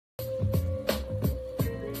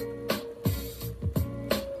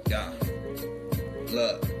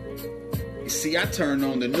See, I turn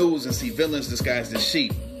on the news and see villains disguised as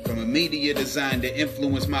sheep. From a media designed to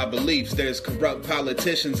influence my beliefs, there's corrupt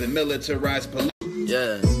politicians and militarized police.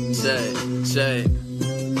 Yeah, say.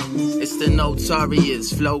 It's the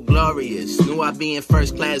notorious, flow glorious. Knew I'd be in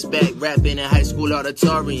first class back rapping in high school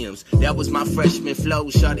auditoriums. That was my freshman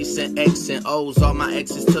flow. Shawty sent X and O's. All my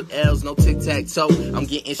exes took L's, no tic-tac-toe. I'm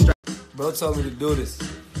getting straight. Bro told me to do this.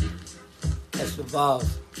 That's the vibes.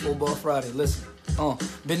 Football Friday, listen.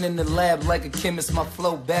 Been in the lab like a chemist, my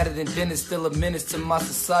flow better than dentist, still a menace to my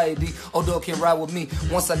society. Although can ride with me.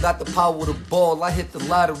 Once I got the power of the ball, I hit the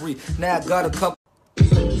lottery. Now I got a couple.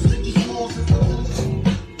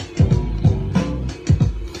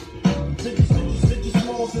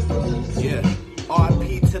 Yeah.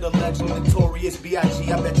 R.I.P. to the legend, notorious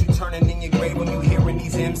B.I.G. I bet you turning in your grave when you hearing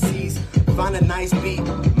these MCs. Find a nice beat.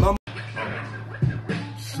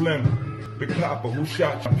 Slim, Big Papa, who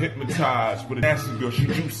shot you? I'm hypnotized with a nasty girl, she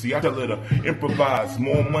juicy. I tell her to improvise.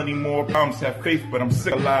 More money, more problems, have faith, but I'm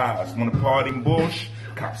sick of lies. Wanna party in Bush?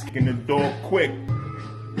 Cops kicking the door quick.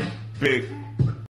 Big.